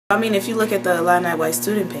I mean, if you look at the Illini White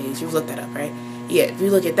Student page, you've looked that up, right? Yeah, if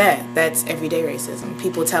you look at that, that's everyday racism.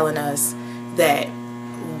 People telling us that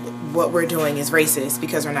what we're doing is racist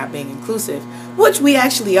because we're not being inclusive, which we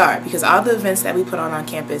actually are, because all the events that we put on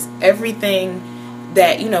campus, everything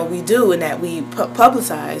that, you know, we do and that we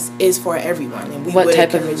publicize is for everyone. And we what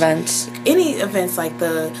type of events? Any events like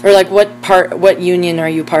or like what union are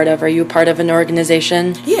you part of? Are you part of an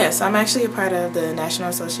organization? Yes, I'm actually a part of the National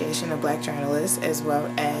Association of Black Journalists as well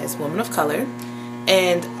as Women of Color.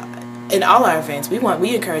 And in all our events,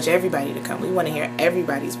 we encourage everybody to come. We want to hear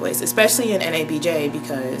everybody's voice, especially in NABJ,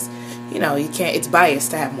 because, you know, it's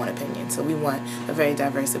biased to have one opinion. So we want a very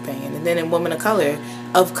diverse opinion. And then in Women of Color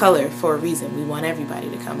for a reason, we want everybody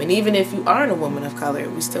to come. And even if you aren't a woman of color,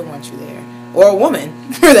 we still want you there, or a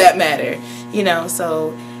woman for that matter. You know,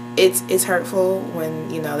 so it's hurtful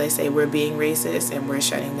when, you know, they say we're being racist and we're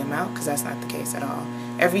shutting them out, because that's not the case at all.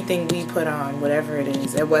 Everything we put on, whatever it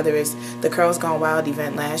is, and whether it's the Curls Gone Wild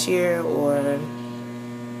event last year or,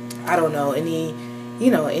 I don't know, any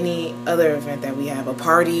other event that we have, a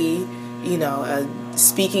party, you know,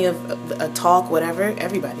 speaking of a talk, whatever,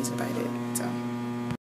 everybody's invited.